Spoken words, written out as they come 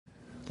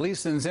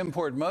Leeson's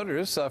Import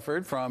Motors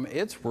suffered from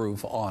its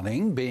roof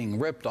awning being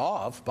ripped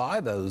off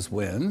by those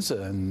winds,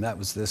 and that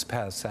was this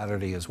past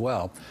Saturday as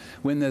well.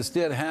 When this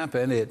did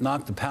happen, it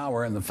knocked the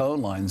power and the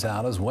phone lines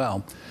out as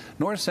well.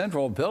 North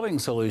Central Building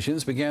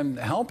Solutions began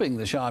helping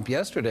the shop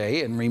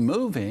yesterday in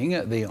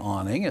removing the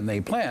awning, and they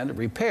plan to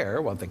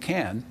repair what they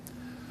can.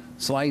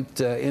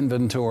 Slight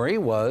inventory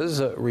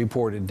was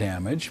reported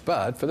damage,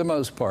 but for the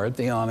most part,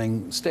 the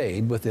awning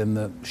stayed within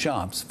the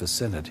shop's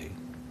vicinity.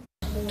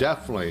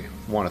 Definitely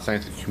want to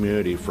thank the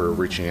community for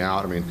reaching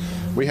out. I mean,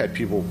 we had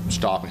people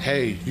stopping,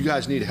 hey, you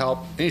guys need help,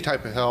 any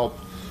type of help.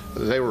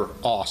 They were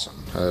awesome.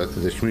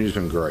 The community's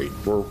been great.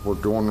 We're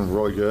doing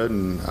really good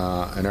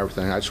and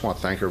everything. I just want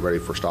to thank everybody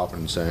for stopping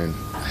and saying,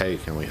 hey,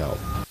 can we help?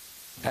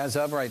 As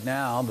of right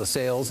now, the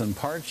sales and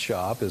parts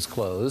shop is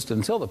closed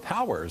until the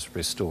power is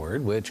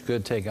restored, which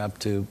could take up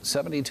to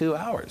 72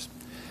 hours.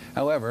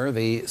 However,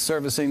 the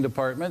servicing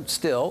department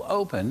still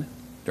open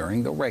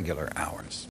during the regular hours.